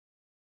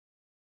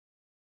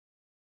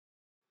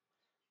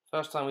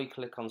First time we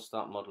click on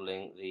Start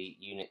Modelling, the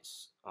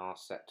units are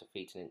set to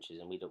feet and inches,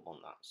 and we don't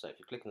want that. So if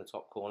you click in the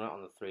top corner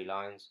on the 3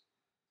 lines,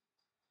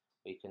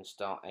 we can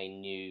start a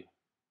new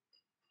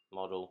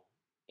model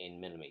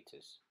in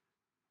millimeters.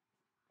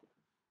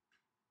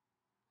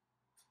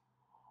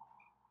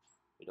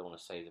 We don't want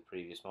to save the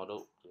previous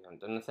model because we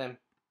haven't done anything.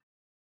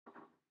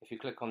 If you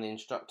click on the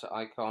instructor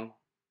icon,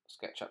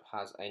 SketchUp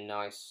has a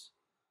nice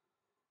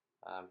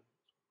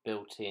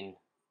built-in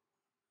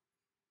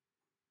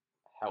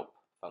help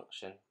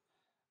function.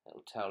 It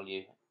will tell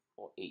you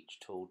what each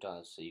tool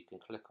does, so you can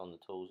click on the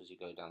tools as you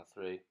go down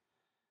through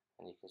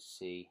and you can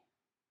see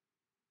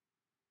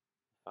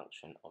the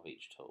function of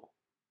each tool,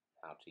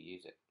 how to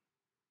use it.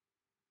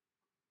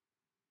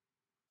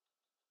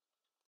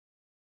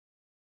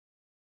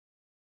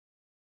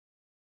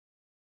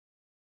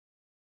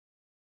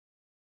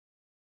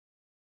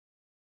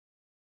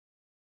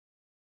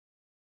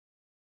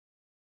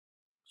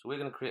 So we're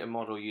going to create a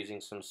model using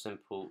some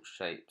simple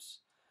shapes.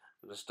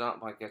 We're going to start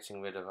by getting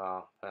rid of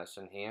our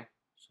person here,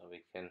 so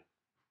we can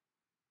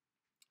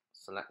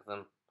select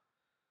them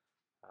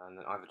and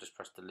then either just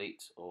press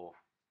delete or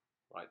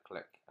right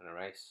click and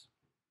erase.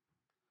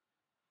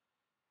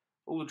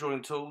 All the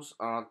drawing tools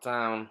are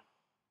down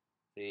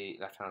the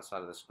left hand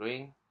side of the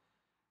screen.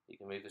 You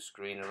can move the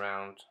screen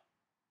around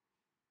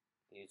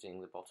using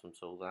the bottom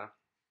tool there,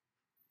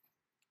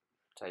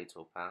 rotate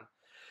or pan.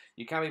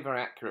 You can be very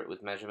accurate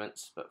with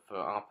measurements, but for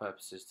our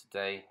purposes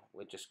today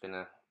we're just going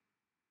to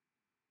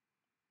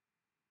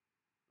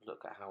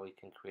look at how we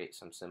can create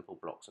some simple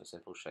blocks and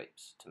simple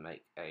shapes to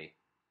make a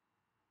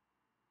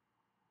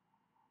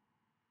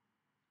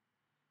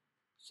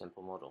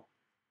simple model.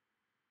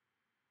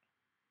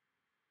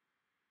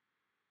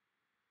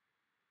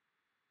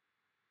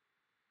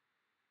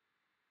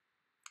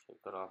 We've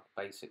got our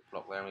basic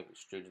block there and we've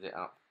extruded it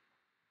up.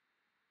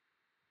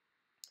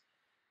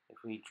 If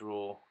we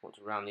want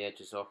to round the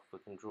edges off, we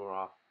can draw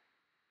our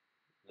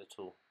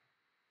little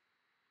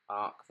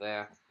arc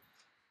there,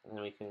 and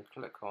then we can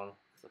click on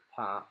the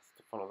path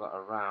to follow that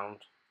around.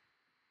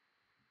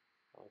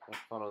 And we can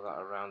follow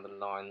that around the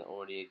line that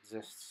already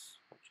exists,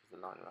 which is the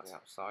line around the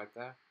outside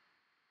there,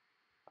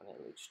 and it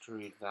will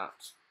extrude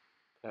that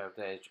curved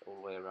edge all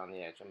the way around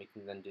the edge, and we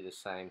can then do the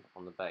same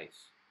on the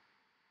base.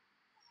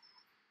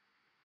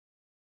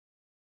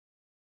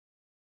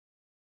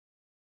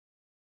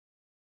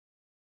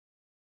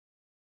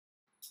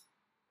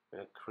 We're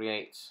going to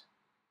create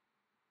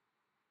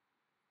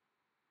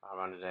our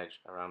rounded edge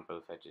around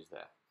both edges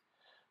there.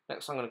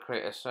 Next, I'm going to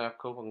create a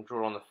circle. I can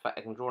draw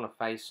on a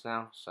face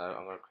now, so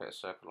I'm going to create a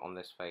circle on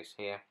this face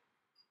here.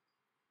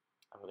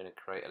 And we're going to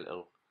create a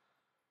little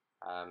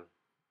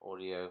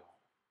audio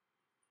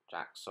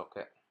jack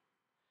socket.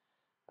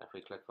 And if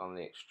we click on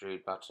the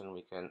extrude button,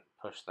 we can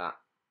push that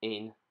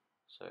in,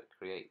 so it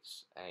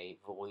creates a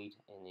void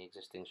in the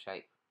existing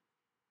shape.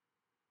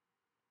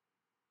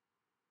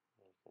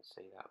 You can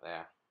see that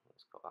there.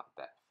 It's got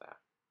that depth there.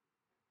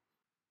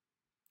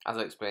 As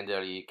I explained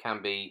earlier, you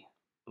can be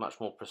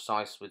much more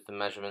precise with the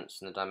measurements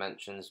and the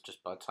dimensions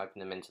just by typing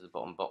them into the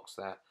bottom box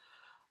there,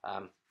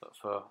 but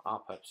for our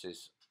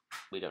purposes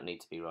we don't need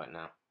to be right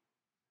now.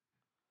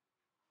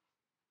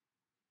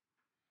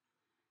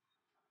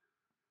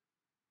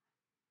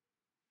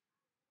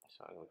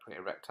 So I'm going to create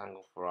a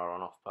rectangle for our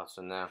on off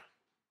button there.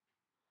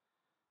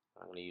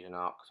 I'm going to use an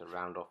arc to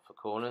round off the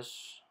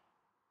corners.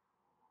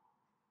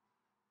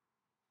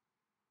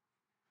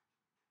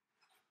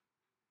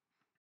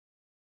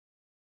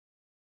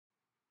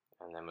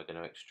 And then we're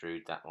going to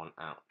extrude that one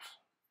out.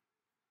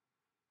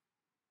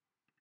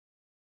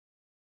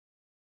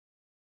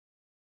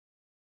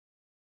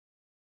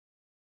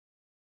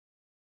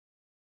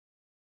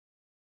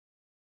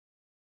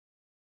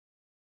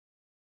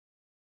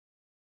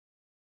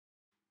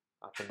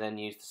 I can then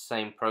use the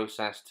same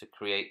process to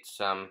create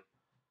some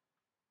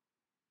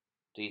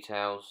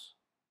details.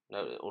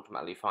 Note it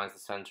automatically finds the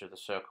center of the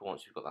circle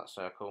once you've got that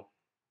circle.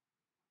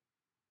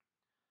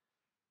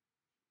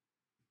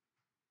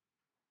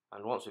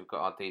 And once we've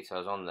got our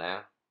details on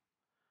there,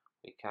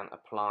 we can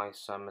apply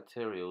some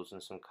materials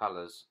and some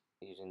colours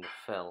using the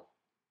fill.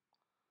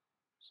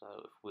 So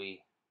if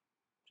we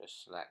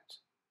just select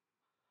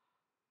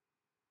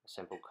a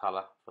simple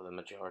colour for the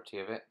majority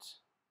of it,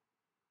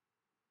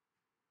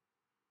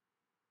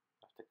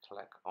 you have to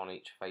click on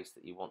each face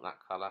that you want that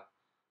colour.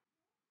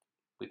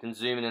 We can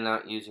zoom in and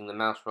out using the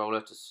mouse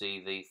roller to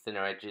see the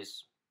thinner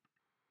edges.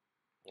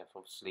 You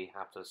obviously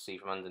have to see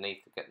from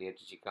underneath to get the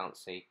edges you can't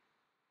see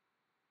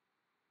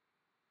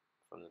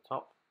from the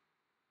top.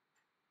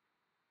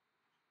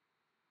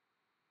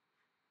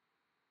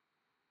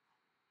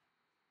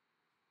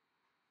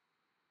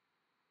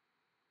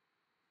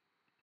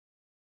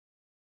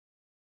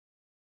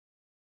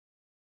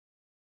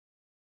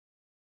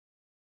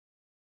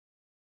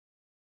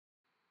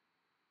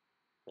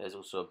 There's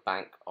also a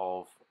bank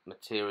of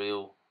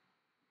material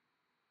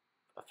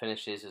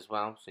finishes as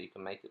well, so you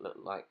can make it look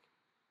like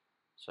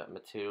certain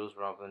materials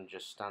rather than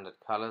just standard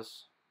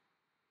colours.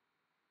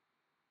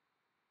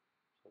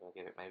 So I'll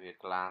give it maybe a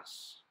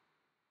glass.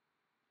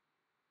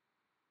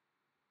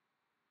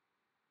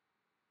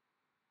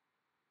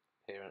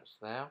 appearance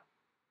there.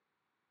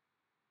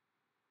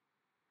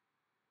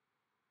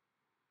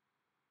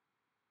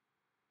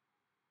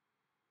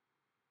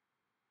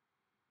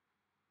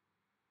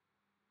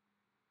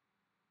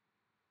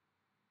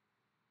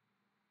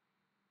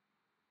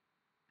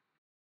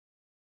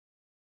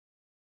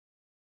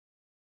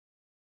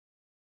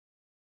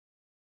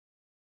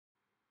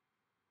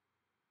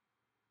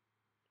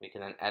 We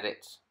can then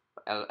edit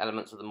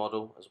elements of the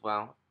model as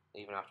well,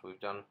 even after we've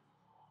done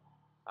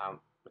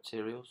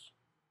materials.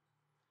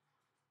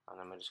 And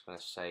then we're just going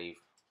to save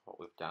what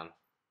we've done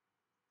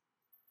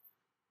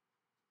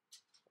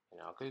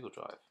in our Google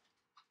Drive.